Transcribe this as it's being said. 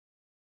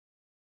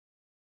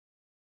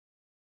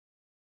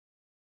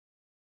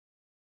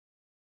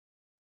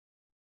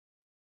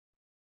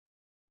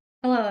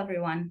Hello,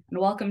 everyone, and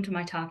welcome to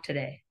my talk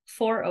today,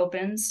 Four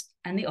Opens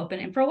and the Open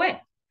Infra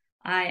Way.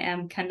 I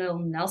am Kendall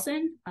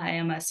Nelson. I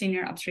am a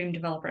senior upstream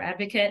developer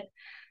advocate,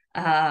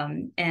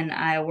 and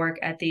I work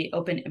at the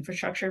Open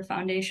Infrastructure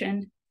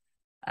Foundation.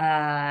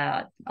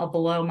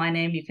 Below my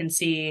name, you can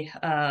see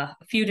a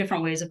few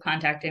different ways of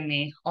contacting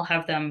me. I'll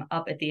have them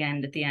up at the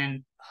end of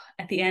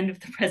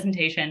the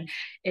presentation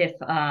if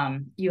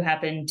you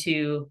happen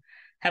to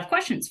have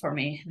questions for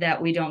me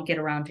that we don't get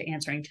around to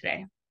answering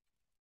today.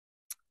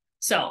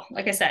 So,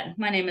 like I said,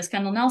 my name is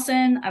Kendall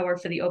Nelson. I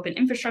work for the Open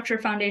Infrastructure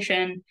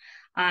Foundation.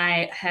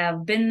 I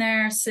have been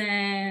there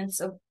since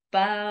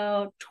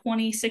about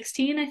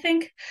 2016, I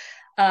think.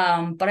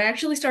 But I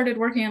actually started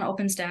working on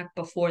OpenStack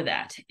before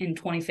that in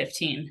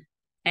 2015.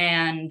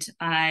 And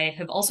I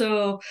have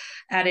also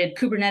added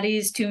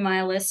Kubernetes to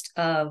my list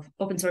of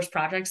open source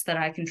projects that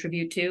I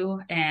contribute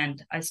to.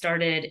 And I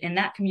started in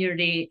that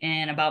community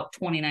in about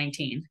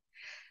 2019.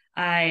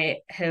 I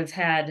have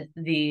had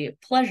the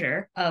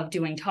pleasure of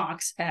doing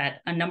talks at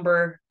a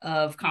number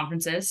of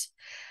conferences.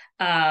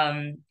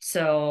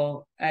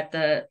 So at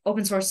the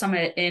Open Source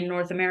Summit in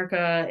North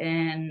America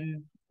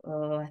in,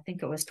 I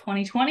think it was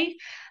 2020,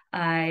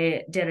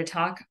 I did a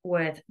talk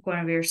with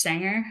Guinevere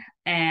Sanger,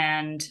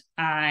 and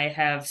I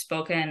have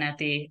spoken at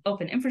the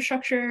Open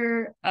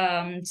Infrastructure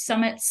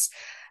Summits,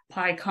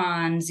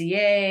 PyCon,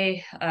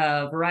 ZA,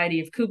 a variety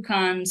of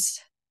KubeCons.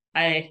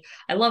 I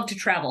love to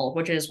travel,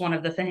 which is one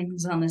of the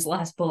things on this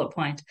last bullet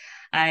point.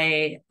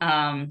 I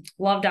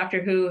love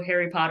Doctor Who,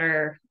 Harry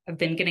Potter. I've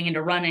been getting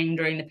into running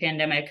during the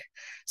pandemic.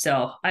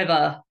 So I have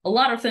a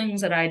lot of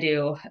things that I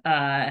do,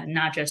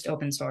 not just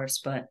open source,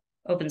 but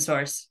open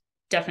source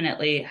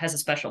definitely has a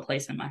special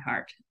place in my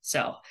heart.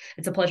 So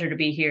it's a pleasure to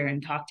be here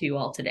and talk to you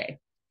all today.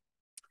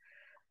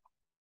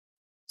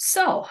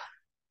 So,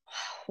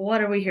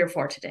 what are we here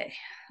for today?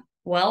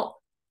 Well,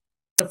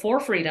 the four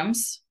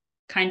freedoms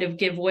kind of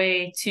give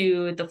way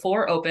to the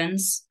four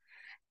opens,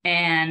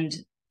 and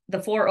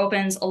the four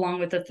opens, along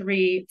with the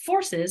three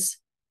forces,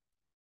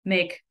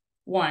 make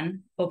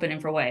one open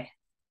infra way.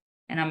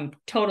 And I'm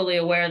totally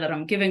aware that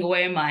I'm giving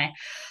away my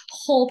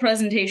whole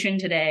presentation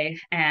today,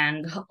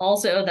 and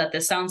also that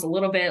this sounds a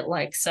little bit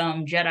like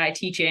some Jedi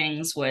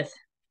teachings with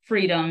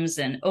freedoms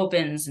and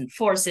opens and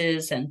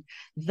forces and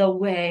the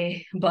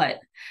way,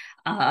 but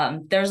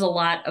there's a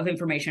lot of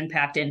information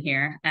packed in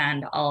here,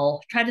 and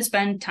I'll try to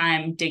spend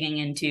time digging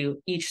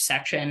into each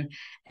section.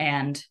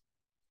 And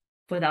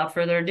without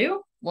further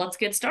ado, let's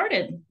get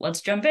started. Let's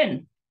jump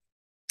in.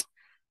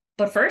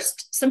 But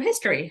first, some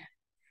history.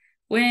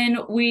 When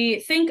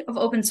we think of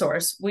open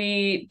source,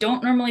 we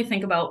don't normally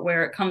think about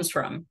where it comes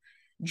from,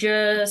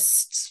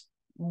 just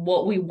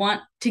what we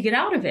want to get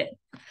out of it.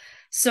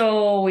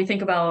 So we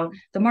think about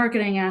the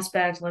marketing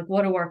aspect, like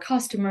what do our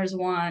customers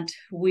want?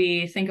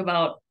 We think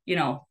about,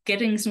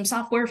 getting some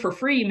software for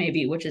free,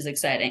 maybe, which is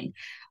exciting.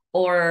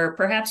 Or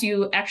perhaps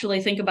you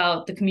actually think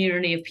about the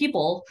community of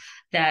people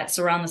that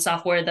surround the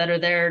software that are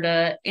there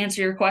to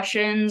answer your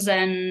questions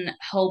and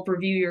help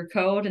review your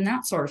code and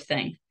that sort of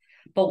thing.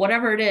 But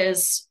whatever it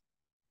is,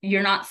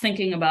 you're not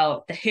thinking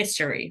about the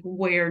history.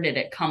 Where did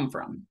it come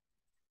from?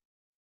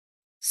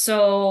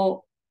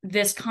 So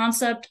this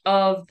concept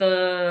of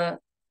the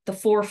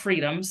four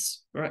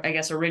freedoms, or I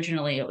guess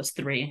originally it was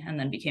three and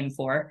then became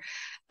four,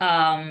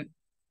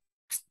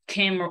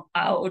 came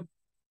out,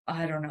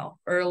 I don't know,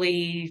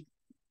 early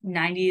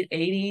 90s,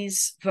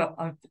 80s,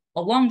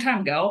 a long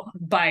time ago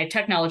by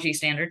technology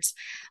standards.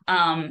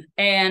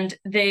 And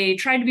they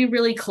tried to be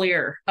really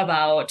clear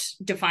about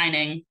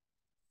defining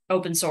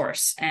open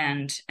source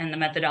and the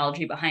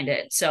methodology behind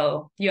it.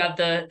 So you have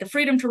the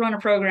freedom to run a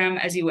program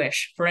as you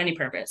wish for any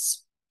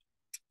purpose,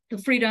 the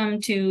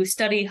freedom to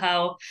study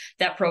how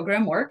that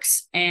program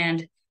works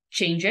and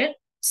change it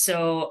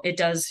so it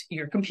does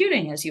your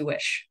computing as you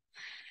wish.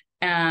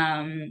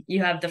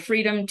 You have the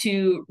freedom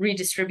to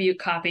redistribute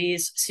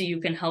copies so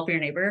you can help your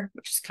neighbor,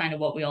 which is kind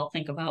of what we all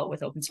think about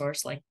with open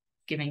source, like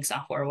giving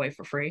software away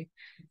for free,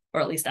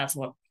 or at least that's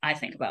what I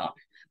think about.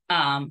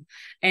 And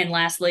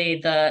lastly,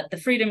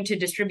 the freedom to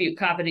distribute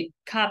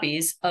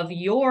copies of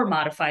your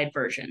modified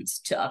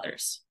versions to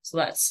others. So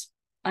that's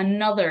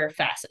another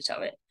facet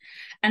of it.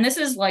 And this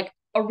is like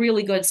a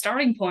really good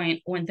starting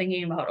point when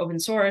thinking about open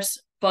source,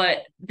 but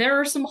there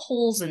are some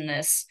holes in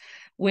this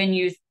when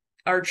you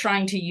are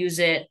trying to use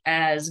it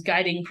as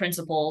guiding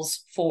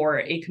principles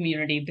for a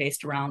community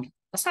based around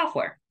a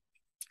software.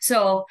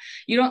 So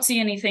you don't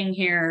see anything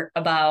here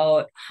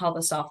about how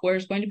the software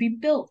is going to be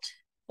built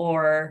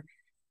or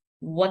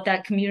what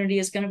that community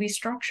is going to be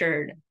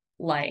structured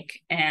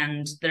like.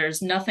 And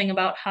there's nothing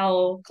about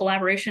how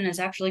collaboration is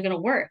actually going to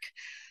work.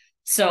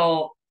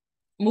 So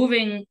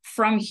moving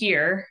from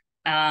here,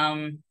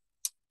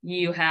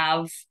 you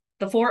have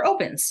the four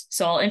opens.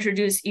 So I'll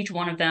introduce each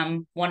one of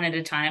them one at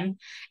a time.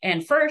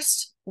 And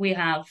first, we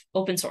have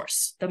open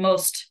source, the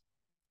most,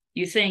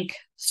 you think,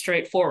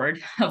 straightforward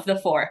of the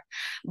four,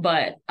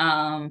 but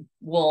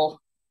we'll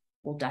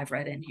dive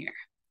right in here.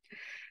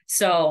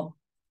 So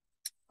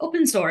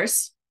open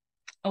source,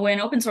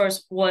 when open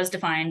source was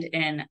defined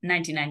in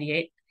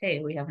 1998, hey,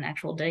 we have an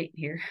actual date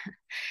here.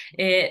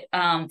 It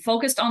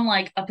focused on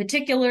like a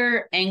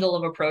particular angle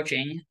of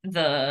approaching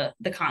the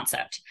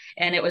concept,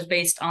 and it was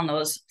based on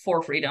those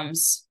four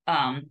freedoms.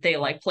 They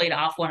like played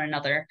off one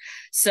another.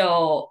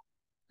 So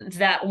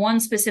that one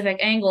specific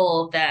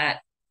angle that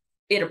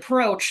it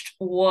approached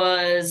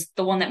was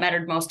the one that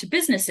mattered most to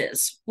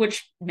businesses,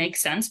 which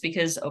makes sense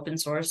because open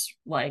source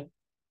like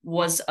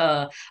was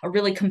a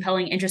really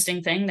compelling,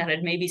 interesting thing that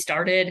had maybe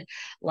started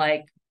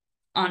like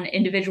on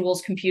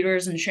individuals'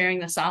 computers and sharing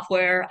the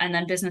software. And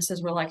then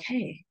businesses were like,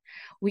 hey,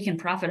 we can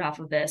profit off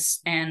of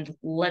this and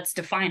let's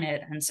define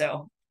it. And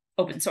so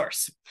open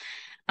source.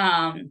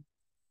 Um,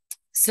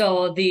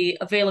 so the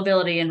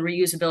availability and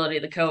reusability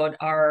of the code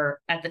are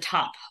at the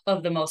top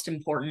of the most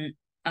important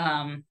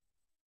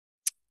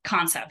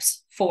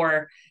concepts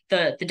for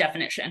the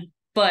definition.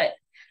 But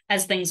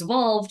as things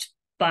evolved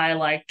by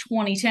like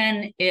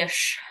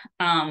 2010-ish,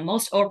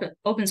 most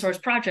open source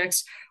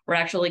projects were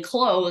actually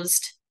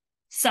closed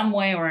some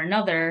way or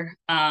another.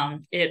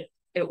 It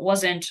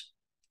wasn't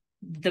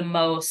the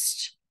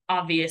most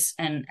obvious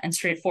and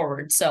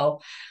straightforward.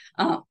 So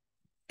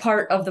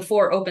part of the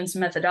four opens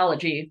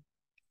methodology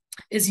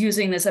is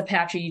using this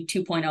Apache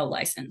 2.0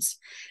 license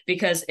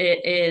because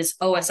it is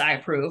OSI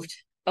approved.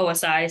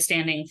 OSI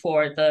standing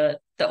for the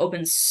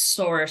open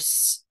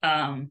source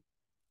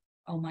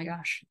oh my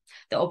gosh,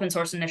 the open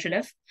source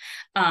initiative.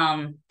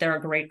 They're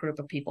a great group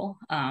of people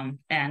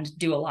and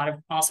do a lot of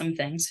awesome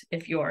things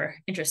if you're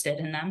interested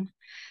in them.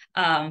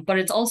 But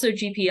it's also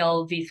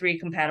GPL v3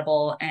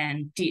 compatible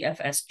and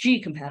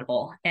DFSG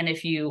compatible. And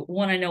if you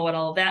want to know what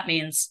all of that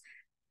means,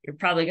 you're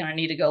probably going to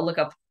need to go look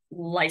up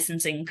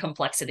licensing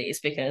complexities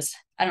because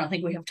I don't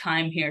think we have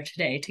time here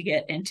today to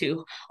get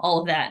into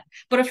all of that.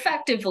 But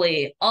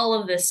effectively, all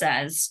of this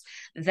says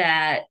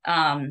that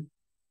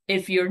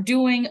if you're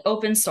doing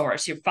open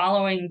source, you're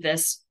following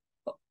this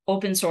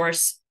open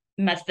source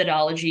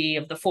methodology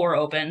of the four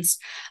opens,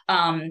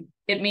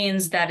 it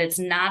means that it's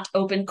not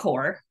open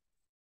core.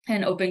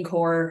 And open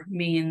core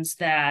means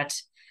that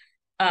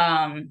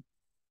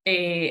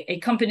a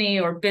company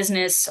or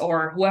business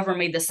or whoever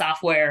made the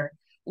software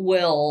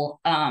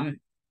will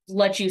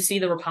let you see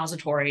the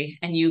repository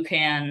and you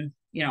can,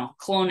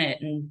 clone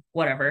it and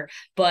whatever,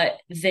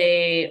 but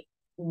they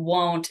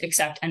won't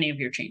accept any of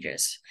your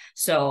changes.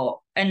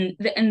 So, and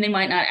they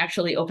might not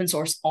actually open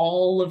source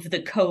all of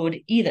the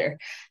code either.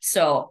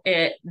 So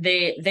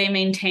they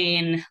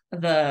maintain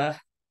the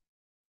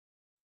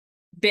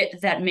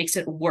bit that makes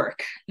it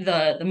work.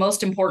 The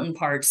most important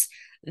parts,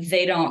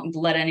 they don't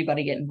let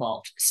anybody get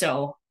involved.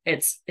 So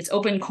it's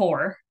open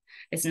core,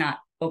 it's not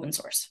open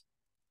source.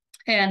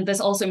 And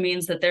this also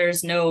means that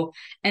there's no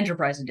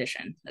enterprise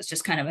edition. That's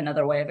just kind of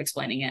another way of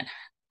explaining it.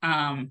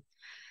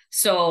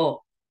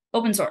 So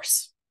open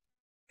source,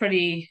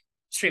 pretty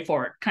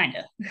straightforward, kind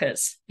of,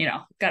 because,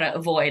 got to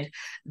avoid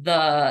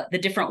the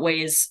different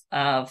ways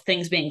of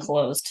things being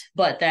closed.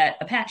 But that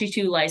Apache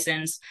 2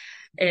 license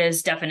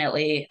is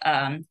definitely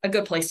a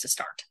good place to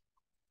start.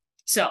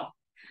 So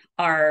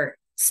our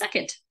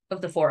second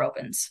of the four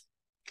opens,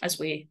 as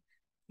we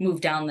move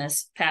down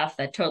this path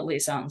that totally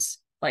sounds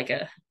like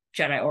a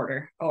Jedi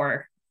Order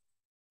or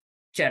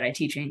Jedi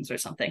teachings or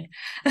something.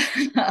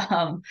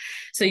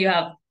 So you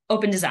have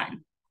open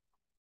design.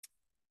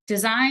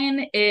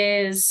 Design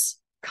is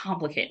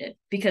complicated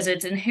because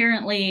it's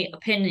inherently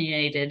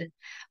opinionated.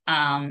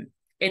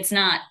 It's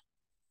not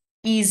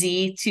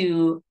easy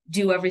to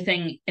do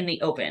everything in the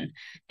open,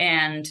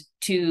 and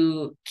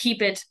to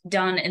keep it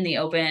done in the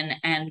open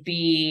and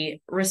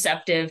be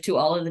receptive to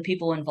all of the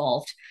people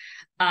involved.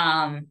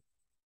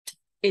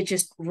 It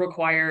just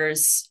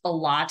requires a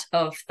lot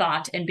of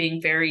thought and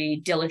being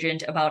very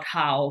diligent about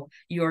how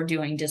you're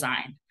doing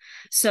design.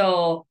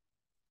 So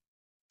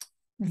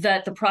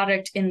that the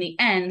product in the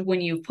end,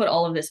 when you put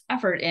all of this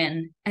effort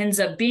in, ends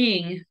up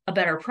being a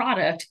better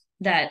product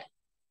that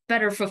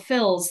better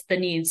fulfills the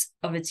needs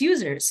of its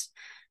users.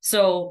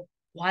 So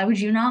why would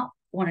you not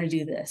want to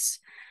do this?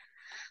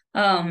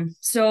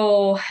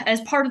 So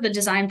as part of the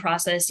design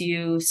process,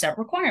 you set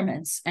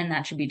requirements, and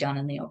that should be done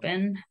in the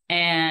open.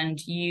 And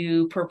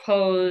you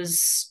propose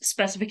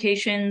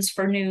specifications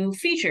for new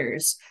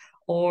features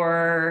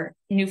or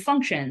new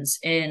functions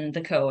in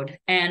the code.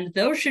 And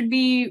those should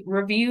be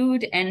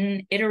reviewed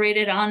and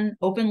iterated on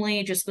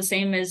openly, just the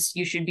same as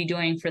you should be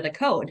doing for the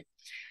code.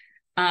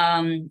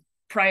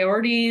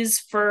 Priorities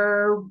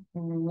for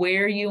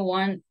where you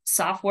want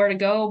software to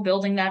go,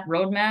 building that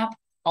roadmap,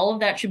 all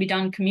of that should be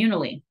done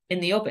communally in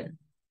the open.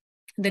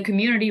 The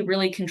community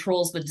really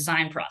controls the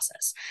design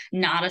process,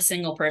 not a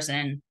single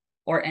person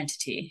or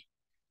entity.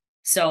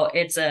 So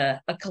it's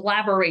a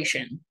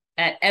collaboration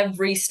at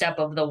every step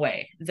of the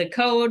way. The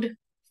code,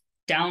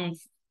 down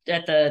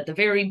at the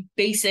very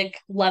basic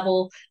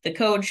level, the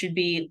code should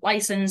be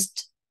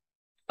licensed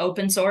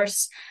open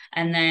source,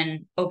 and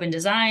then open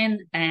design.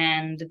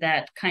 And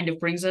that kind of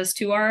brings us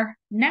to our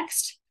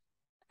next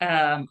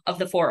of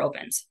the four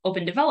opens,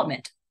 open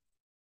development.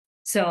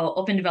 So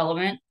open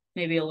development,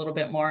 maybe a little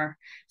bit more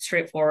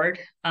straightforward.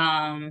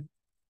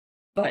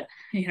 but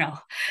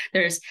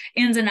there's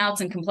ins and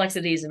outs and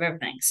complexities of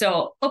everything.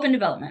 So open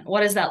development,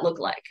 what does that look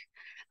like?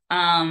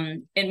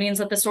 It means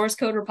that the source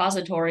code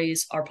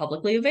repositories are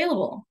publicly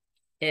available.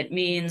 It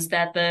means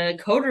that the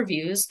code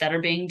reviews that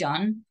are being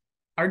done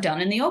are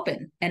done in the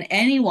open, and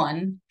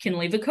anyone can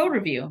leave a code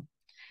review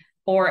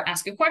or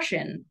ask a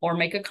question or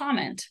make a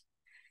comment.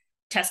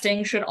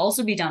 Testing should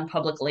also be done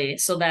publicly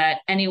so that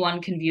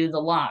anyone can view the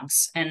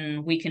logs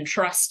and we can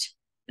trust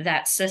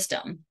that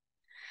system.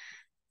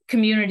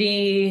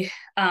 Community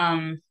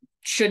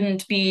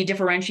shouldn't be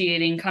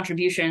differentiating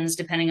contributions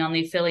depending on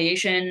the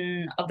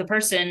affiliation of the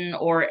person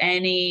or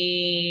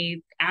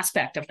any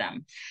aspect of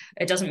them.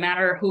 It doesn't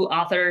matter who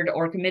authored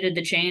or committed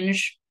the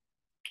change.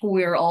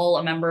 We're all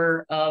a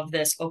member of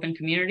this open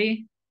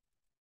community.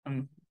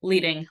 I'm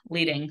leading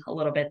a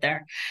little bit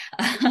there.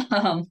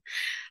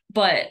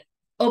 But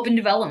open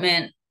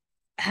development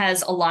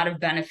has a lot of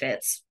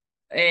benefits.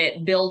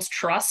 It builds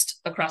trust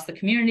across the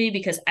community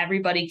because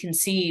everybody can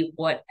see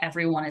what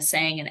everyone is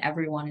saying and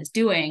everyone is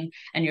doing,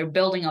 and you're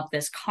building up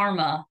this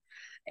karma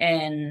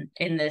and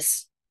in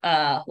this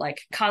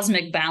like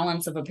cosmic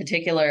balance of a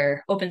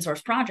particular open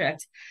source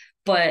project.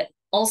 But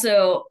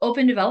also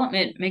open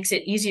development makes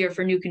it easier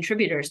for new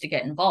contributors to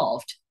get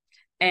involved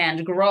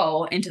and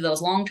grow into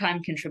those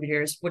longtime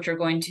contributors, which are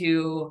going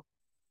to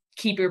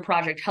keep your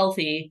project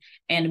healthy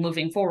and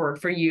moving forward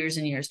for years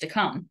and years to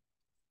come.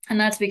 And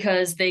that's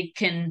because they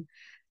can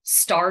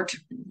start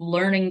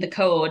learning the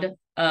code,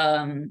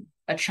 a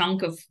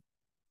chunk of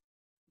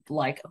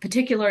like a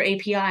particular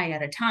API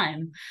at a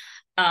time,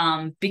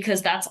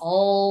 because that's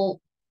all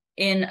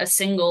in a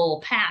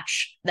single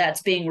patch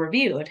that's being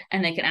reviewed,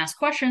 and they can ask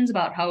questions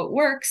about how it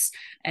works,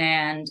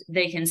 and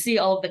they can see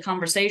all of the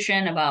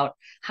conversation about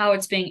how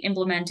it's being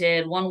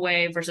implemented one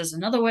way versus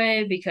another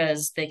way,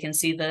 because they can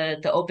see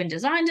the open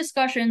design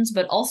discussions,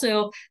 but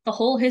also the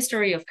whole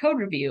history of code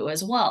review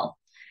as well.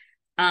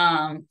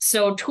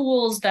 So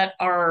tools that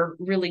are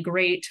really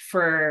great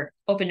for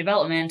open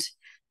development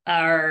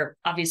are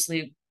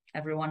obviously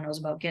everyone knows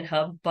about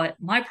GitHub, but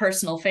my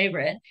personal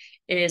favorite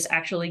is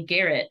actually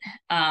Gerrit.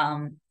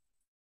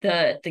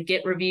 The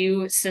Git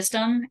review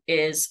system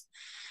is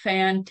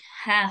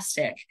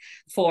fantastic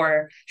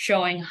for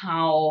showing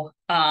how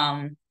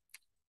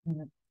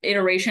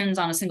iterations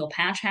on a single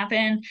patch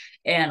happen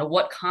and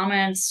what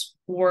comments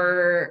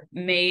were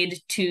made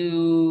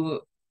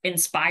to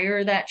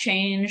inspire that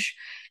change.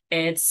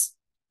 It's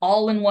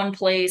all in one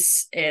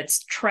place.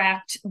 It's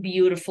tracked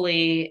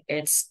beautifully.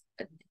 It's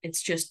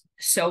just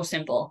so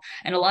simple.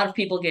 And a lot of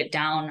people get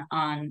down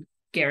on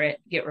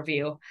Git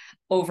review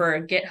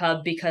over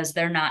GitHub because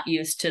they're not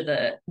used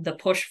to the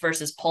push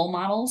versus pull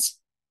models,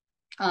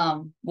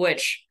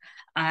 which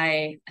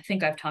I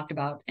think I've talked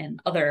about in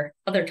other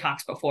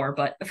talks before.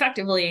 But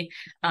effectively,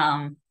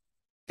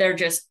 they're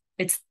just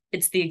it's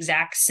the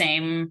exact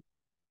same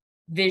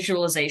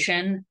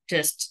visualization.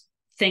 Just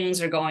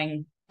things are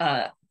going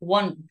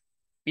one.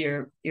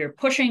 You're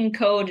pushing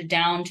code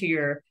down to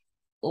your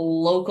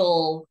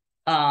local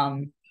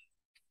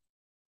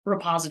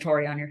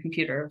repository on your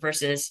computer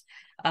versus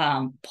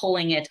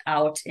pulling it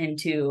out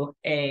into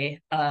a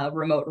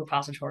remote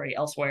repository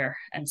elsewhere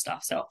and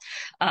stuff. So,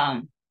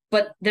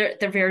 but they're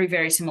very,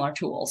 very similar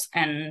tools,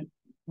 and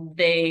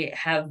they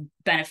have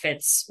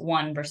benefits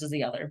one versus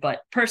the other.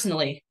 But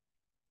personally,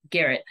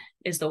 Gerrit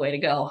is the way to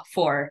go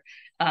for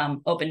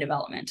open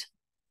development.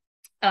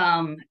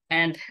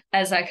 And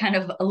as I kind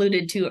of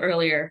alluded to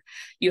earlier,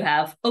 you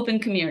have open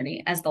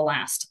community as the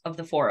last of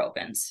the four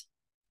opens.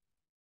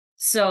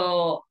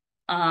 So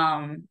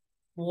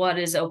what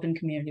is open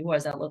community? What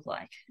does that look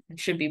like? It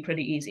should be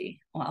pretty easy.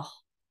 Well,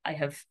 I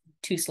have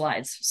 2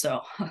 slides.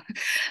 So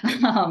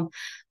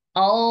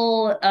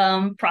all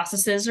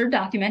processes are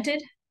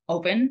documented,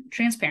 open,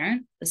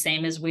 transparent, the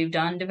same as we've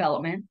done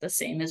development, the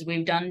same as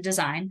we've done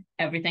design.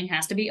 Everything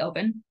has to be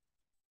open.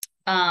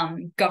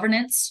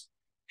 Governance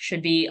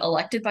should be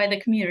elected by the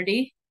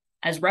community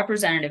as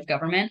representative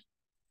government,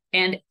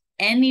 and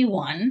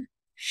anyone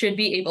should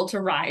be able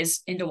to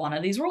rise into one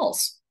of these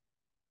roles.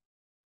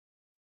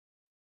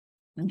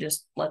 And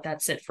just let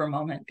that sit for a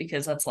moment,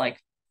 because that's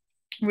like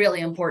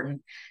really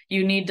important.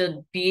 You need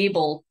to be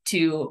able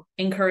to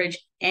encourage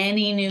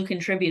any new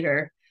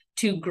contributor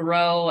to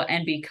grow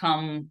and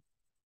become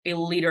a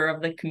leader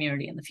of the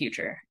community in the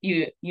future.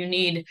 You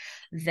need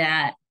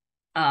that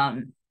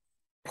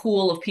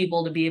pool of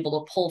people to be able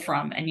to pull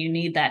from, and you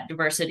need that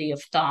diversity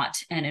of thought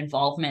and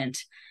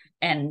involvement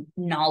and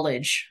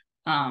knowledge.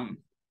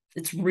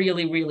 It's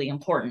really, really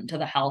important to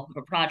the health of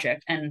a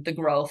project and the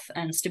growth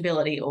and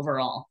stability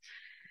overall.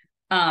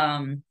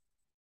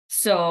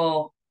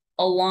 So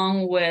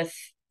along with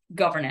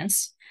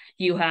governance,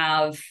 you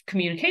have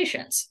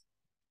communications.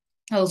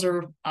 Those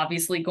are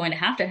obviously going to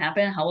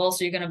happen. How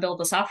else are you going to build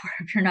the software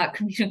if you're not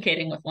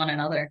communicating with one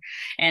another?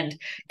 And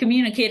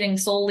communicating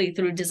solely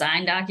through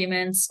design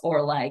documents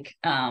or like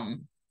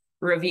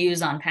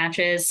reviews on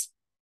patches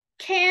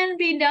can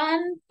be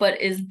done,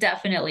 but is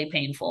definitely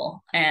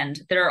painful. And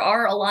there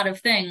are a lot of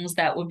things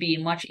that would be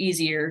much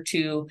easier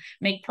to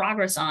make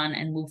progress on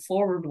and move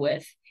forward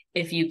with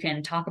if you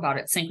can talk about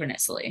it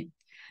synchronously.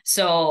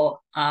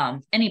 So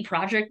any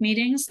project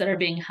meetings that are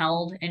being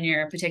held in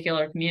your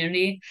particular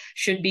community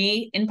should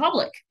be in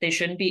public. They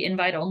shouldn't be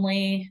invite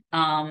only.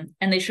 And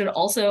they should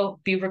also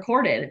be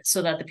recorded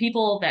so that the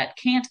people that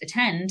can't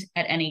attend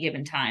at any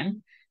given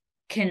time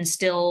can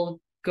still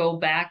go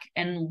back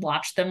and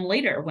watch them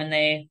later when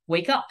they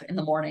wake up in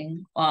the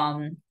morning.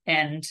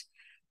 And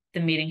the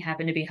meeting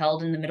happened to be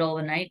held in the middle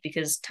of the night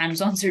because time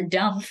zones are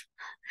dumb.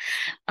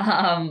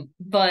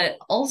 But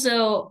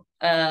also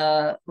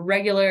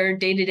regular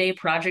day-to-day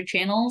project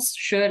channels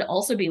should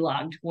also be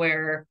logged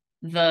where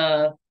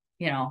the,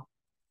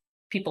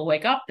 people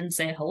wake up and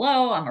say,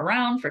 hello, I'm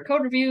around for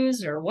code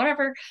reviews or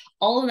whatever.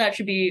 All of that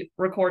should be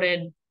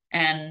recorded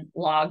and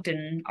logged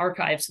and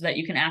archived so that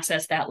you can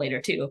access that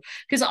later too.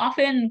 Because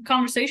often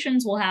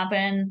conversations will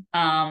happen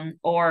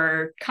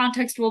or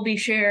context will be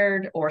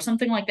shared or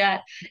something like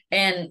that.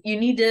 And you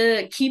need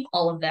to keep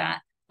all of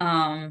that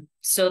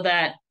so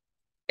that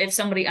if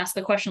somebody asks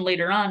the question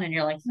later on and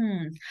you're like,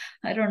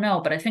 I don't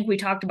know, but I think we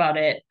talked about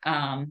it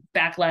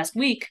back last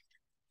week,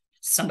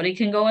 somebody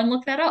can go and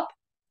look that up.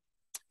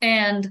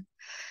 And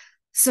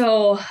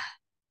so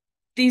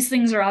these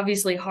things are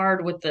obviously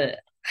hard with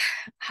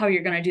how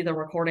you're going to do the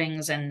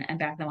recordings and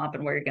back them up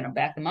and where you're going to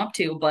back them up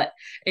to, but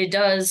it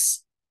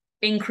does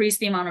increase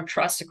the amount of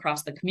trust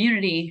across the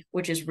community,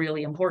 which is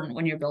really important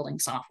when you're building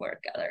software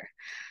together.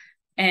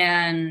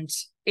 And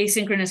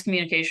asynchronous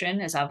communication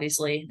is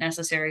obviously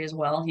necessary as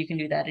well. You can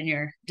do that in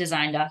your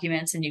design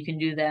documents and you can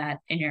do that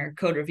in your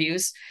code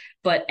reviews,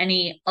 but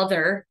any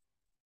other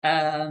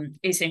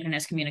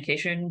asynchronous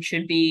communication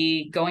should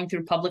be going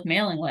through public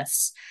mailing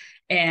lists,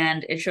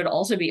 and it should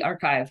also be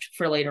archived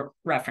for later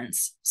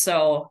reference.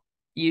 So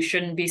you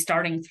shouldn't be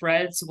starting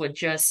threads with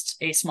just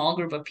a small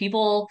group of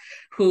people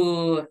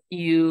who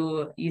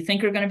you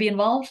think are going to be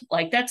involved.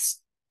 Like that's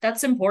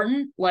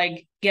important,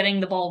 like getting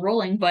the ball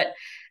rolling, but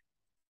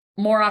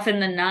more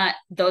often than not,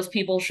 those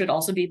people should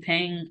also be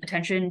paying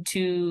attention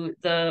to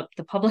the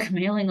public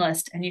mailing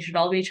list, and you should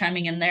all be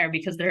chiming in there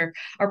because there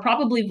are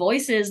probably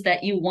voices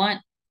that you want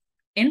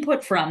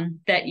input from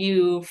that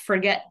you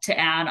forget to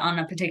add on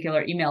a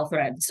particular email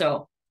thread.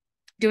 So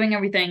doing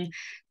everything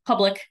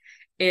public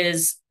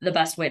is the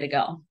best way to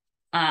go.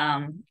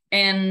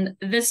 And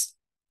this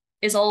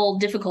is all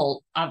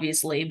difficult,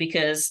 obviously,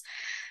 because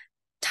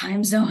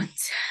time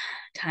zones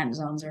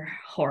are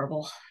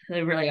horrible.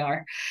 They really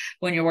are.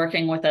 When you're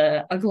working with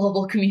a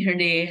global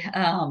community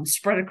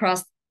spread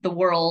across the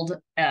world,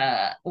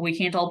 we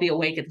can't all be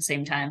awake at the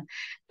same time.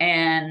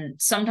 And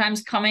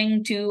sometimes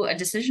coming to a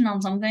decision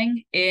on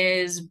something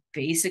is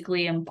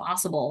basically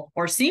impossible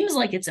or seems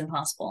like it's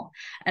impossible.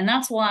 And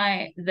that's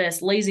why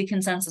this lazy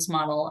consensus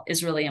model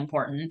is really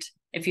important.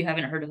 If you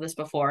haven't heard of this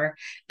before,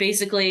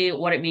 basically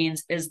what it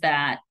means is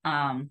that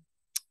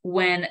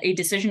when a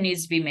decision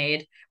needs to be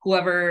made,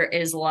 whoever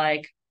is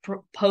like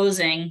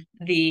proposing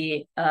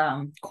the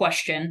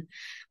question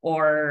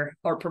or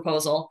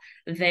proposal,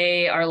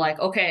 they are like,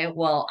 okay,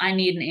 well, I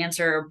need an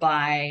answer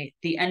by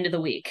the end of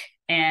the week.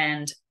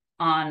 And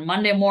on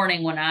Monday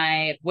morning, when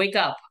I wake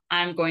up,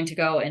 I'm going to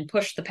go and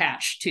push the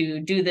patch to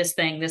do this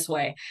thing this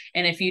way.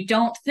 And if you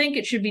don't think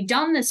it should be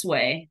done this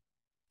way,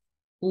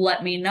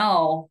 let me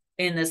know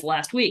in this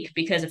last week,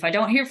 because if I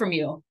don't hear from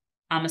you,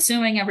 I'm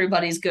assuming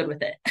everybody's good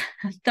with it.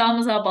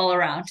 Thumbs up all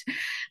around.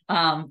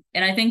 And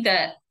I think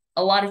that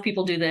a lot of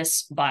people do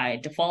this by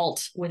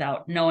default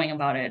without knowing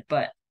about it,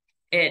 but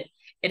it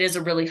is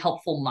a really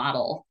helpful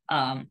model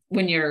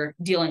when you're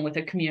dealing with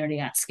a community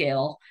at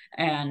scale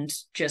and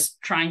just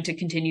trying to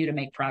continue to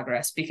make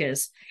progress,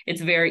 because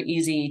it's very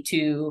easy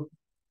to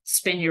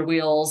spin your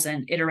wheels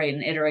and iterate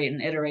and iterate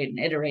and iterate and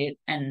iterate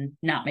and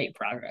not make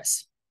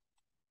progress.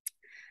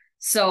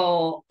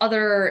 So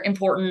other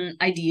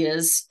important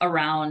ideas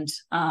around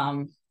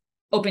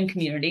open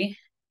community.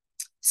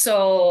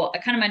 So I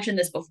kind of mentioned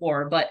this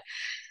before, but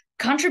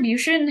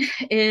contribution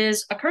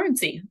is a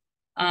currency.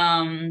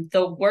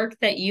 The work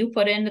that you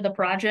put into the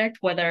project,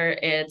 whether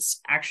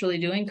it's actually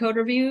doing code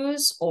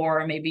reviews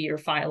or maybe you're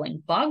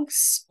filing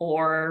bugs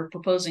or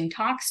proposing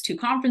talks to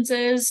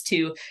conferences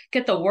to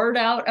get the word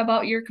out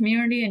about your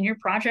community and your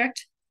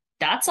project,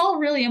 that's all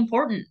really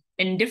important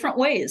in different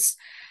ways.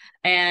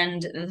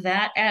 And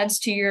that adds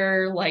to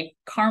your like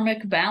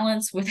karmic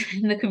balance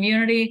within the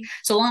community,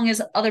 so long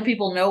as other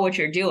people know what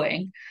you're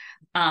doing.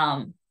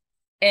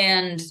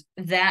 And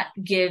that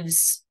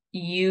gives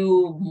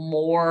you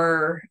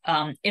more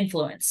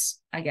influence,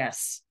 I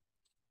guess.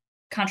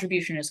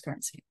 Contribution is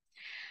currency.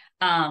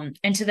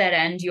 And to that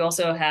end, you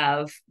also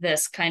have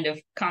this kind of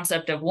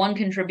concept of one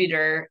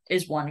contributor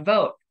is one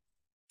vote.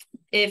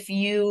 If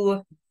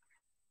you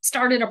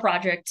started a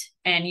project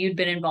and you'd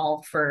been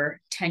involved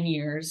for 10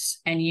 years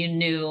and you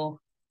knew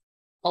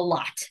a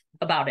lot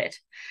about it,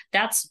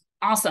 that's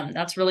awesome.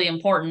 That's really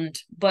important.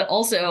 But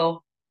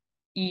also,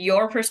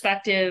 your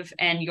perspective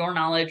and your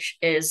knowledge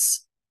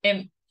is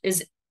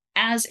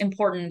as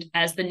important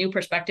as the new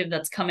perspective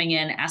that's coming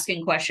in,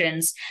 asking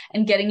questions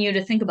and getting you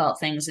to think about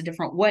things a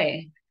different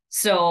way.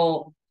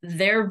 So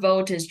their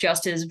vote is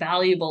just as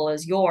valuable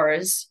as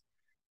yours.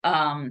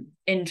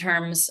 in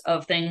terms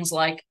of things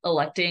like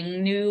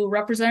electing new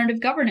representative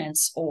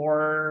governance,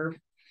 or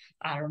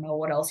I don't know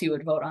what else you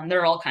would vote on.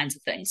 There are all kinds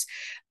of things.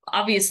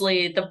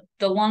 Obviously,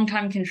 the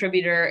longtime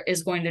contributor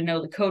is going to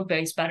know the code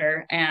base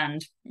better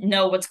and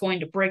know what's going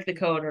to break the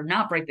code or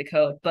not break the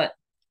code, but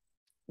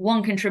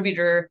one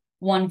contributor,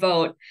 one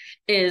vote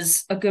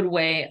is a good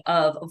way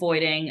of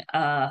avoiding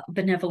a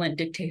benevolent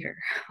dictator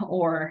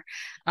or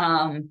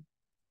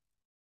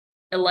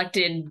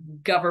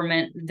elected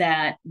government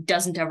that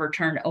doesn't ever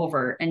turn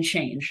over and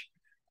change,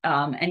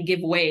 and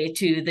give way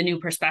to the new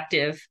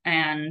perspective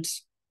and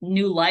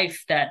new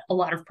life that a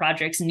lot of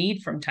projects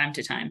need from time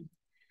to time.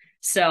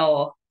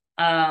 So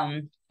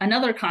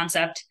another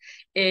concept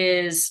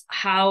is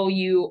how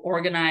you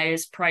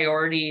organize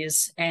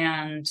priorities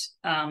and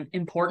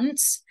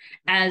importance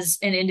as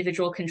an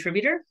individual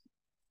contributor.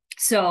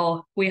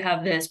 So we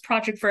have this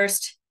project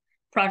first,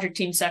 project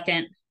team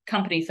second,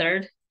 company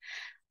third.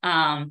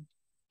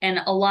 And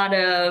a lot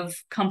of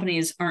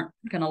companies aren't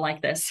going to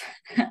like this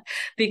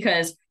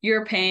because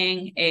you're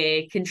paying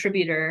a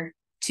contributor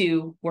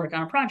to work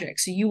on a project.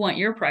 So you want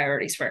your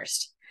priorities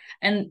first.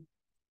 And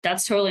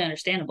that's totally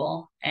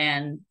understandable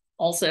and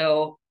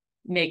also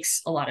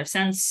makes a lot of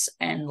sense.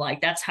 And like,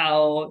 that's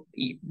how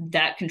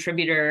that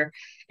contributor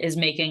is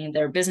making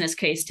their business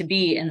case to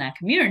be in that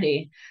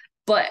community.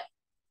 But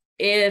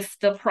if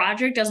the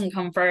project doesn't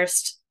come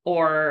first,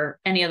 or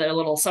any other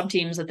little sub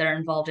teams that they're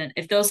involved in,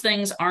 if those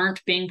things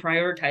aren't being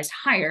prioritized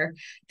higher,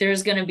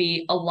 there's going to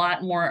be a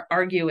lot more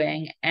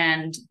arguing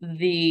and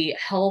the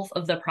health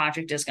of the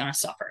project is going to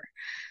suffer.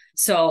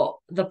 So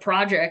the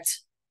project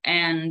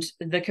and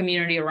the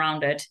community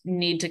around it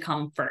need to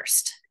come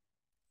first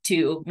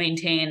to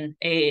maintain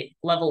a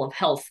level of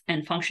health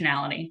and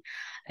functionality.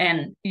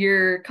 And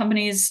your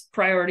company's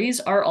priorities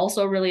are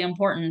also really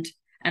important.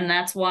 And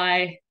that's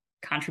why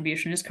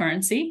contribution is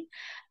currency.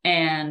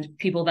 And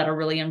people that are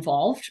really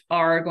involved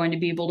are going to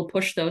be able to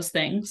push those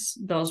things,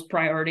 those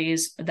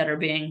priorities that are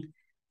being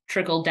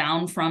trickled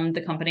down from the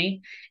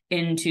company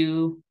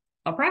into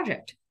a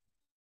project.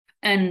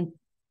 And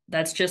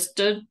that's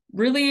just a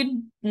really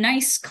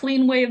nice,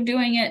 clean way of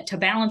doing it to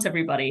balance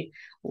everybody.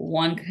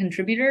 One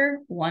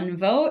contributor, one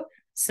vote,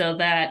 so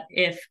that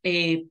if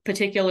a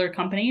particular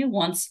company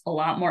wants a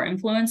lot more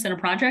influence in a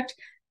project,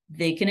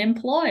 they can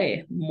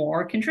employ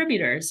more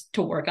contributors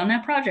to work on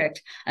that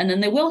project, and then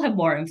they will have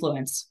more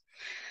influence.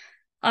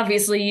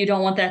 Obviously, you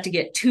don't want that to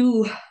get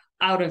too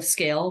out of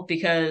scale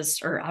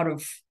or out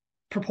of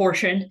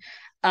proportion,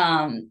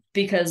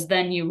 because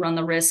then you run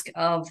the risk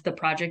of the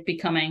project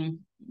becoming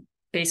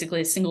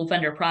basically a single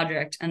vendor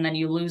project, and then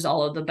you lose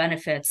all of the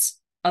benefits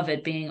of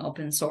it being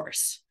open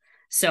source.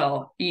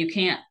 So you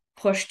can't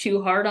push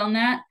too hard on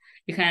that.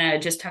 You kind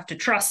of just have to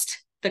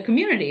trust the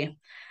community.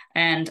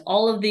 And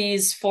all of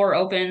these 4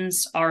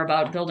 opens are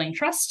about building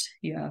trust.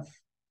 You have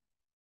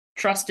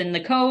trust in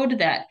the code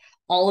that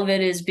all of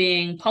it is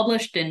being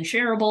published and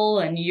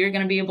shareable, and you're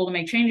going to be able to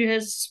make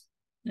changes,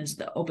 is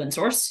the open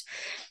source,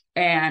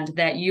 and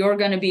that you're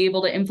going to be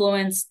able to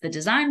influence the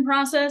design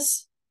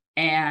process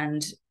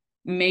and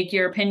make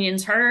your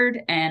opinions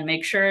heard and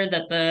make sure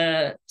that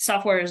the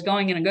software is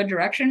going in a good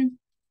direction.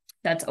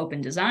 That's open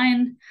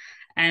design.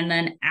 And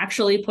then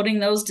actually putting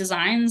those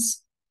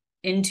designs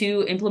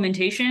into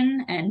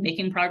implementation and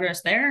making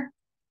progress there,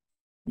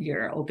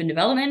 your open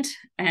development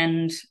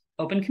and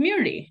open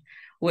community,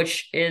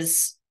 which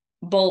is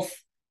both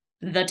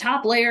the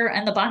top layer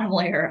and the bottom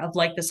layer of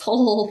like this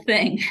whole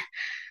thing.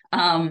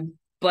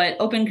 But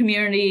open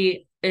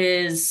community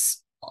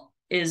is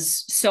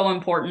so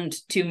important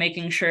to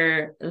making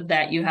sure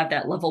that you have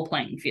that level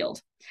playing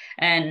field.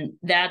 And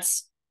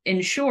that's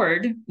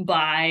ensured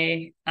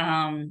by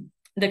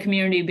the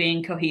community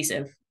being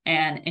cohesive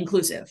and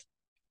inclusive.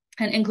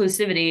 And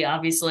inclusivity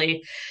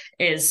obviously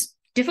is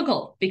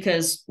difficult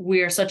because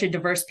we are such a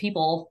diverse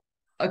people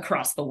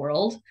across the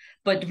world,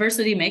 but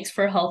diversity makes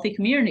for a healthy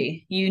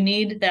community. You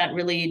need that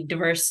really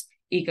diverse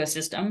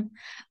ecosystem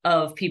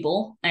of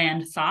people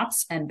and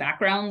thoughts and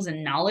backgrounds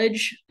and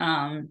knowledge.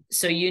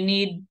 So you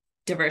need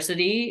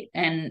diversity,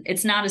 and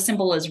it's not as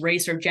simple as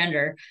race or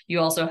gender.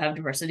 You also have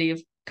diversity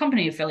of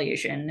company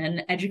affiliation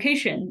and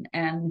education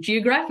and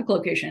geographic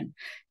location,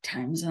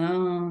 time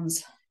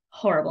zones.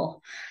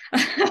 Horrible.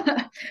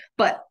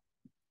 But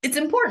it's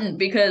important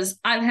because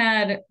I've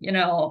had,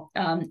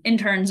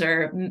 interns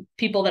or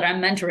people that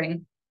I'm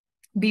mentoring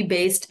be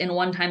based in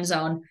one time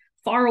zone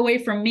far away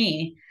from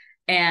me.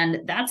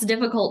 And that's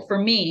difficult for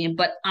me,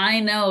 but I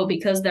know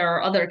because there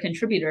are other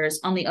contributors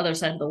on the other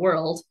side of the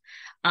world,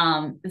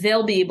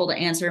 they'll be able to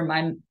answer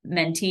my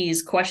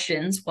mentees'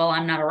 questions while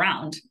I'm not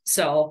around.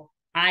 So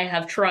I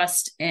have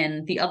trust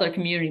in the other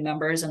community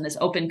members in this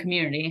open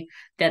community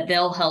that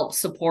they'll help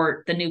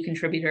support the new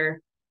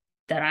contributor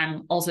that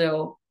I'm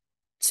also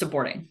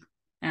supporting.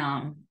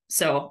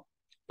 So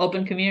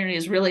open community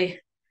is really,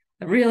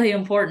 really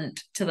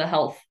important to the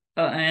health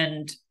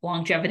and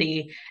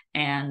longevity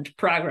and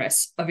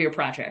progress of your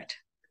project.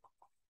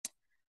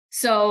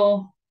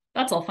 So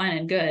that's all fine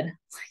and good.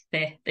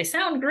 They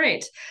sound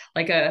great,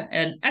 like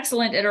an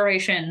excellent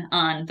iteration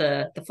on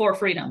the four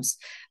freedoms,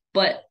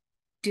 but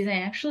do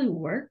they actually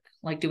work?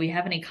 Like, do we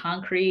have any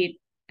concrete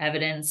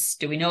evidence?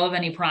 Do we know of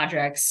any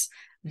projects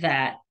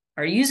that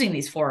are using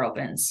these four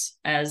opens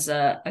as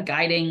a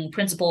guiding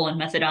principle and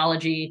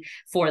methodology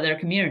for their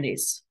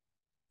communities?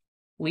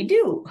 We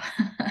do.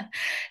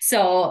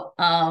 So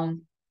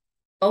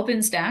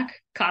OpenStack,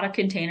 Kata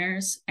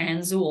Containers, and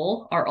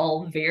Zool are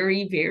all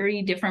very,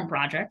 very different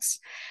projects.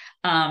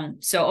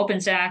 So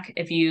OpenStack,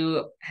 if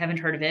you haven't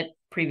heard of it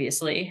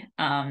previously,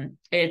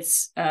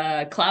 it's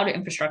a cloud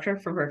infrastructure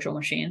for virtual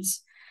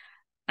machines.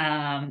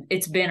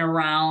 It's been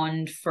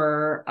around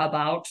for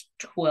about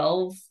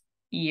 12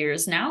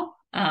 years now.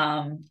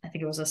 I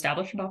think it was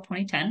established about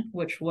 2010,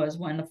 which was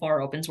when the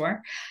four opens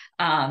were.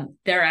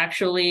 They're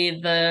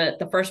actually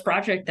the first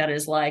project that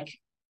is like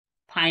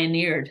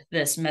pioneered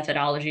this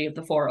methodology of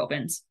the four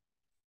opens.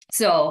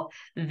 So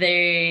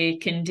they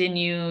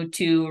continue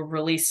to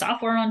release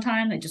software on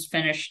time. They just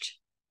finished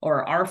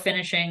or are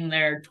finishing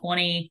their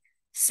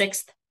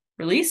 26th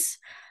release.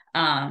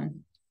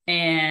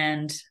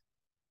 And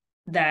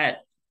that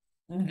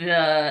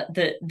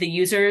the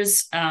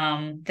users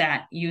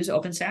that use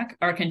OpenStack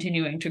are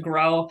continuing to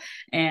grow,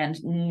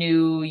 and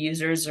new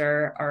users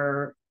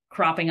are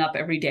cropping up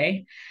every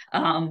day.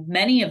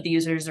 Many of the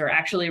users are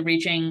actually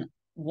reaching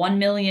 1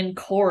 million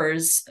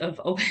cores of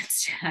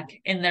OpenStack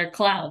in their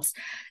clouds.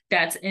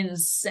 That's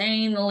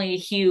insanely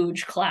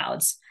huge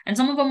clouds. And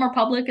some of them are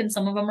public and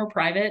some of them are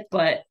private,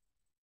 but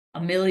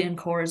 1 million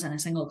cores in a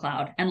single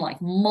cloud and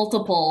like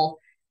multiple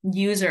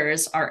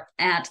users are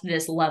at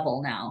this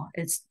level now.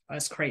 It's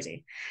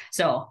crazy.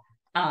 So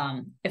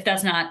if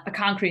that's not a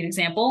concrete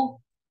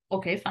example,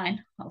 okay,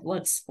 fine.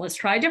 Let's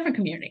try a different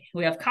community.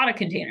 We have Kata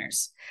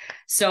Containers.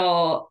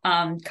 So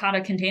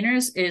Kata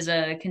Containers is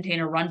a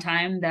container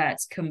runtime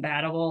that's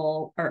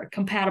compatible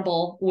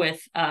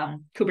with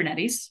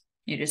Kubernetes.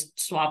 You just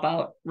swap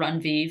out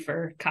run v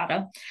for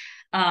Kata.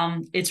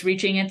 It's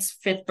reaching its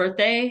 5th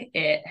birthday.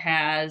 It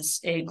has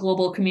a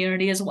global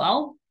community as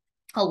well.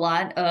 A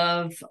lot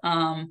of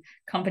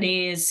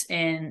companies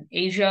in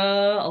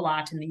Asia, a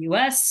lot in the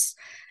US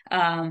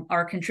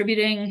are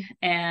contributing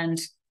and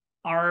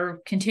are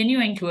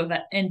continuing to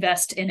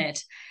invest in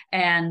it.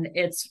 And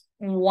it's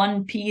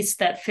one piece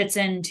that fits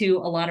into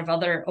a lot of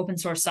other open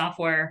source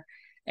software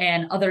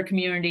and other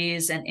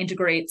communities and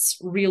integrates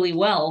really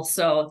well.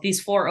 So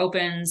these four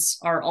opens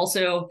are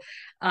also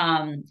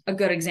a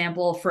good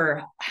example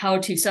for how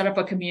to set up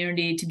a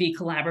community to be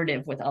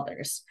collaborative with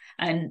others.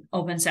 And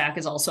OpenStack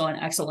is also an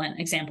excellent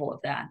example of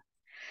that.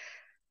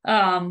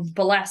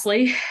 But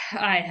lastly,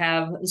 I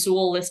have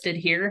Zool listed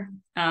here.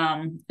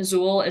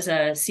 Zool is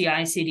a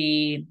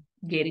CI/CD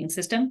gating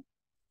system,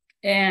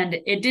 and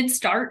it did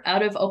start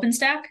out of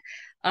OpenStack,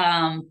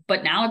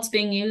 but now it's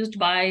being used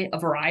by a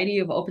variety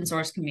of open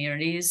source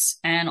communities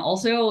and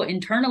also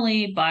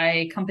internally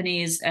by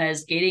companies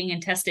as gating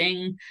and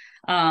testing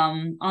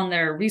on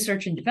their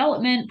research and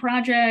development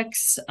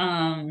projects,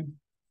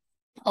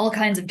 all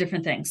kinds of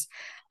different things.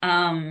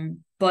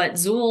 But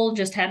Zool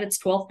just had its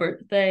 12th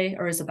birthday,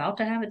 or is about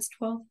to have its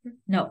 12th?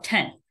 No,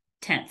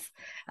 10th.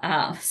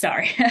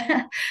 Sorry.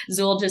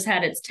 Zool just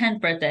had its 10th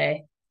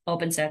birthday.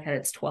 OpenStack had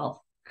its 12th.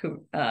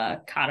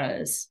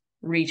 Kata is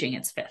reaching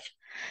its 5th.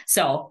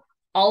 So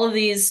all of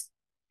these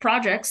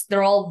projects,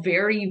 they're all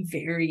very,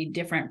 very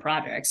different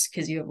projects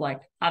because you have like,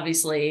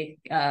 obviously,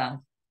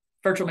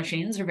 virtual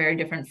machines are very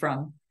different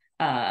from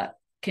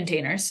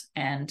containers.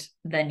 And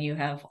then you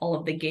have all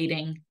of the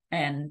gating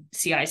and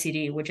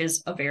CI/CD, which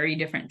is a very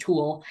different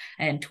tool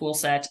and tool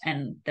set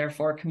and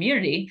therefore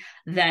community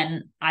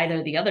than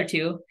either the other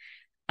two.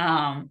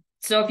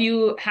 So if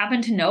you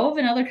happen to know of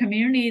another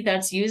community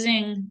that's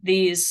using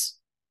these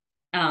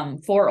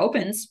four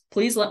opens,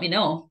 please let me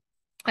know.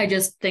 I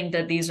just think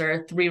that these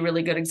are 3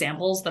 really good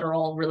examples that are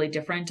all really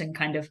different and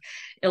kind of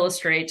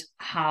illustrate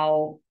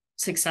how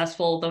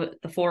successful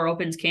the four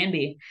opens can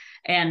be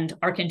and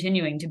are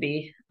continuing to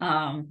be.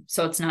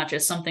 So it's not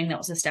just something that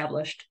was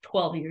established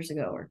 12 years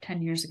ago or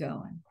 10 years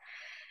ago and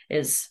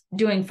is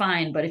doing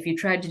fine. But if you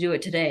tried to do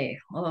it today,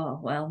 oh,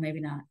 well, maybe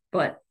not.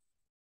 But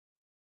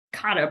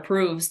Kata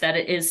proves that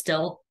it is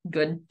still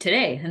good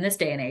today in this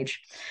day and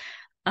age.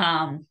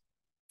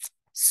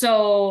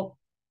 So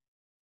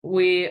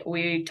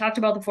we talked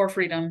about the 4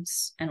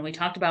 freedoms and we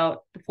talked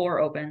about the 4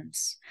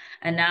 opens.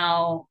 And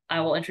now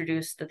I will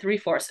introduce the 3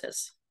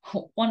 forces.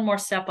 One more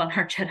step on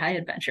our Jedi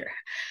adventure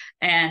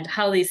and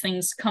how these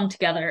things come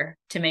together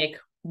to make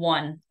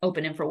one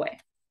open infra way.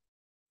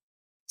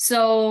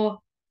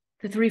 So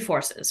the 3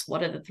 forces,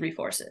 what are the 3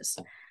 forces?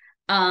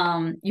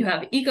 You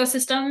have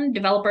ecosystem,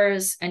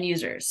 developers, and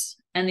users.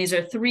 And these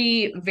are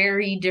 3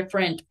 very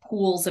different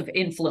pools of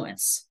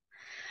influence.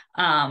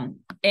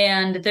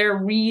 And they're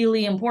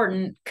really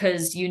important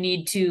because you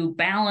need to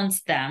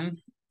balance them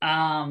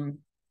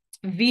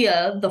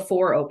via the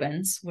 4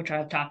 opens, which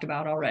I've talked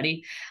about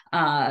already,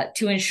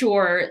 to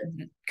ensure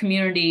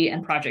community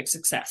and project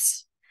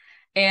success.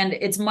 And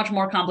it's much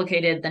more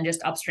complicated than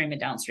just upstream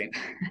and downstream.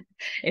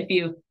 if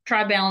you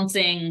try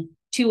balancing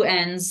two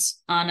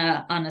ends on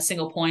a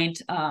single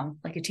point,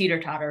 like a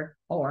teeter-totter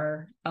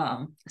or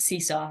a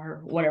seesaw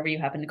or whatever you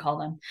happen to call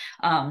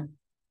them,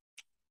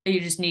 you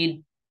just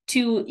need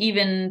two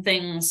even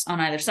things on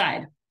either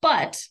side.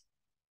 But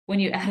when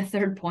you add a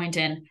third point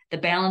in, the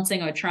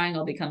balancing of a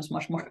triangle becomes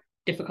much more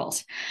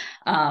difficult.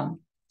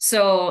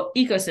 So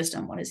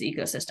ecosystem, what is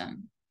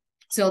ecosystem?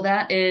 So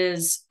that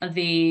is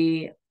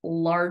the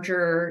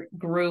larger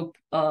group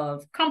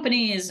of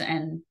companies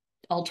and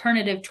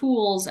alternative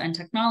tools and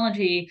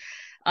technology,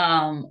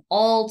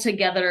 all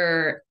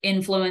together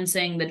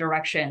influencing the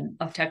direction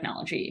of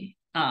technology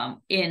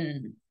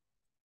in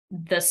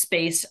the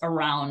space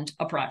around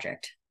a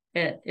project.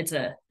 It's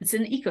an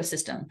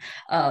ecosystem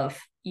of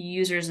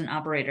users and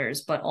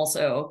operators, but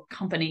also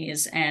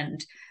companies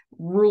and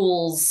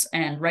rules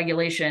and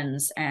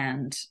regulations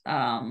and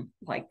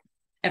like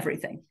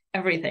everything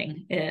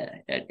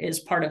is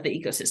part of the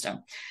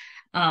ecosystem.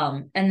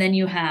 And then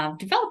you have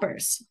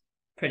developers,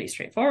 pretty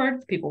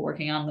straightforward, people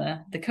working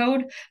on the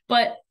code,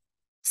 but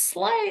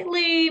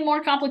slightly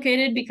more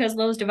complicated because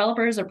those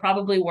developers are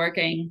probably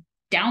working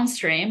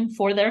downstream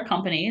for their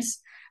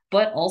companies,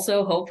 but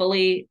also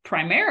hopefully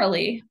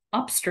primarily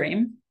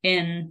upstream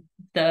in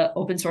the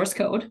open source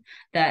code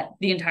that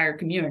the entire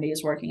community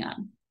is working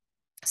on.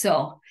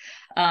 So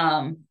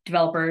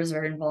developers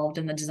are involved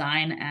in the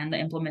design and the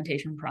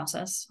implementation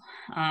process,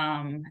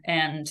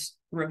 and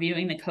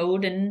reviewing the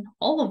code and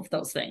all of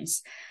those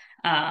things.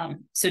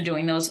 So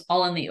doing those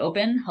all in the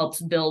open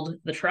helps build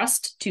the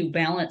trust to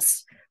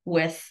balance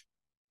with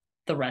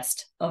the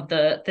rest of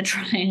the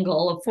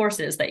triangle of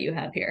forces that you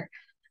have here.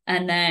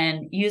 And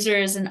then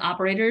users and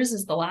operators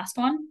is the last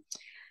one.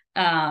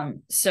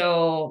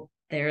 So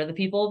they're the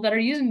people that are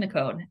using the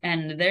code,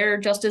 and they're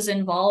just as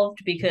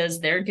involved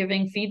because they're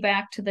giving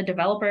feedback to the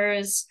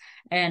developers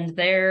and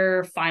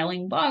they're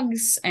filing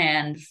bugs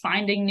and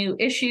finding new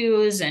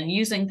issues and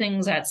using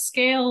things at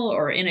scale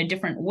or in a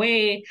different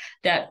way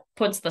that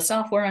puts the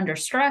software under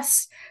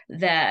stress,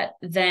 that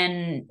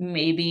then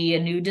maybe a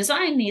new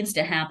design needs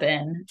to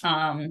happen.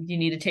 You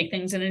need to take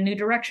things in a new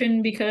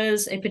direction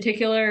because a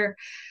particular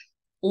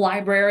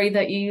library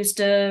that you used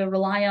to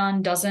rely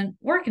on doesn't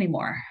work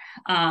anymore.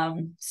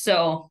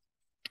 So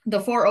the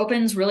four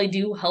opens really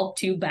do help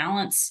to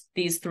balance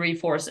these three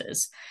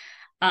forces.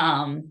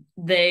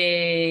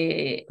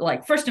 They,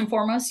 like, first and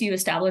foremost, you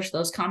establish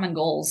those common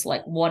goals.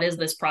 Like, what is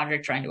this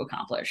project trying to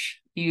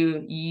accomplish?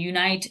 You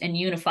unite and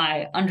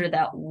unify under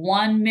that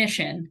one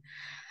mission.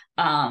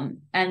 And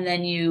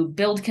then you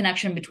build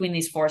connection between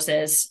these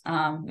forces,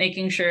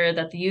 making sure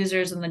that the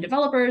users and the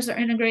developers are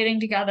integrating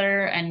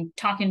together and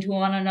talking to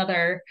one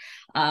another.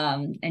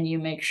 And you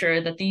make sure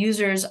that the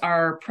users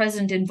are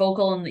present and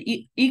vocal in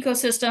the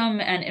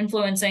ecosystem and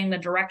influencing the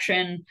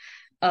direction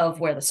of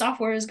where the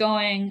software is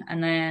going.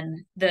 And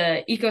then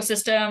the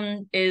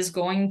ecosystem is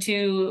going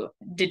to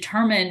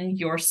determine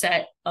your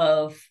set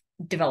of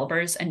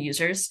developers and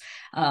users,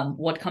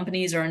 what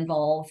companies are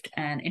involved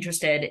and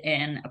interested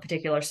in a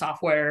particular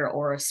software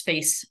or a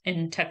space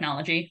in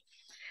technology.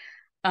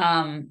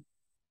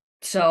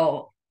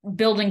 So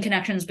building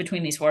connections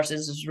between these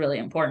forces is really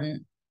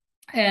important.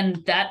 And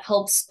that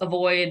helps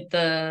avoid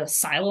the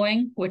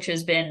siloing, which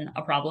has been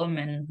a problem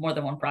in more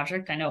than one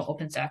project. I know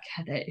OpenStack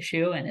had that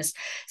issue and is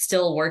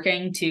still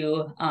working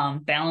to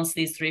balance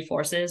these three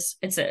forces.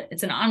 It's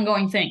an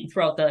ongoing thing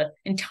throughout the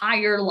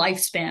entire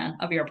lifespan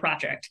of your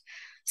project.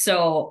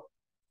 So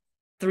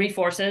three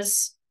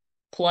forces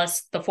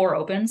plus the four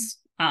opens,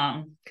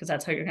 because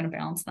that's how you're going to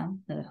balance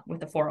them with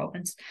the four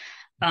opens.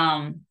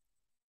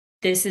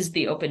 This is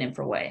the Open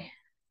Infra way.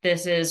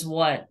 This is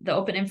what the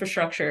Open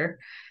Infrastructure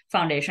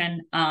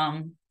Foundation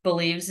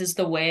believes is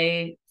the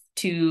way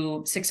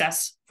to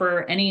success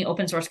for any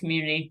open source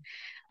community.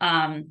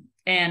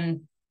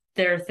 And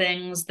there are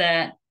things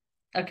that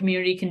a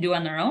community can do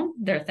on their own.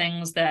 There are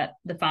things that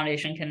the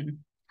foundation can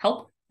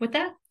help with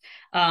that.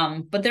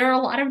 But there are a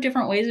lot of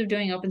different ways of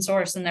doing open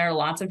source, and there are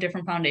lots of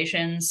different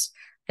foundations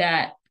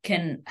that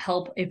can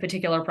help a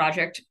particular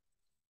project.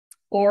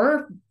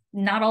 Or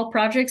not all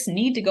projects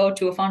need to go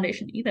to a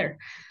foundation either.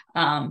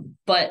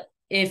 But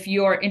if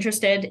you're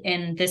interested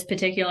in this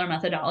particular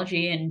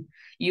methodology and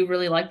you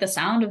really like the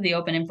sound of the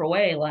Open Infra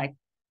way, like,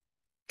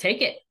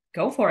 take it,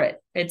 go for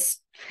it. It's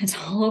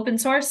all open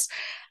source.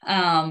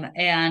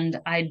 And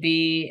I'd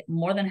be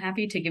more than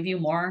happy to give you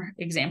more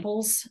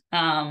examples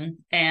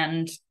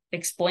and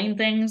explain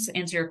things,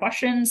 answer your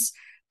questions.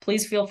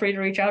 Please feel free to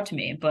reach out to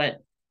me. But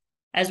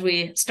as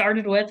we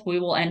started with, we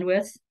will end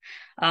with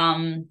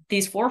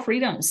these four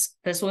freedoms.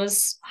 This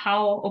was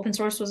how open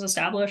source was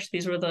established.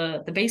 These were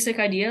the basic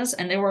ideas,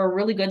 and they were a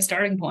really good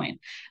starting point,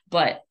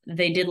 but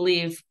they did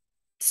leave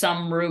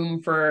some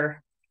room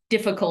for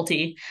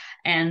difficulty.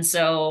 And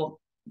so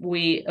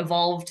we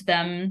evolved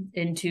them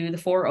into the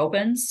four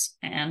opens,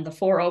 and the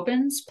four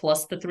opens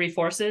plus the three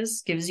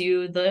forces gives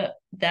you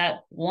that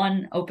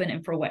one Open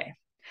Infra way.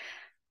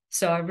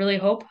 So I really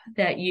hope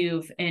that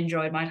you've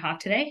enjoyed my talk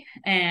today,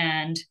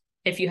 and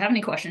if you have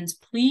any questions,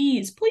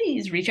 please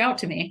reach out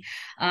to me.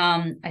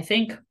 I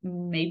think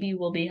maybe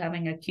we'll be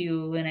having a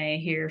Q&A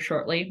here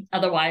shortly.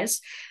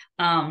 Otherwise,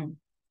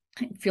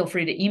 feel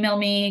free to email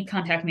me,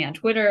 contact me on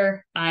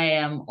Twitter. I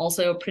am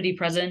also pretty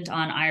present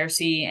on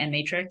IRC and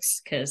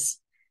Matrix because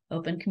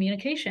open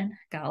communication,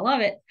 gotta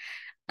love it.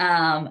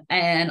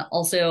 And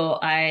also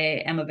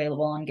I am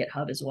available on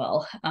GitHub as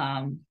well.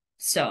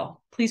 So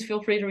please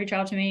feel free to reach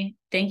out to me.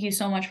 Thank you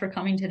so much for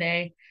coming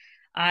today.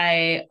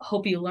 I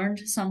hope you learned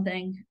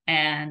something,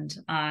 and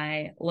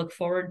I look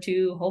forward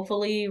to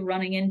hopefully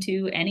running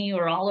into any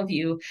or all of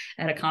you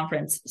at a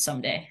conference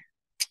someday.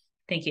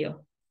 Thank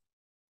you.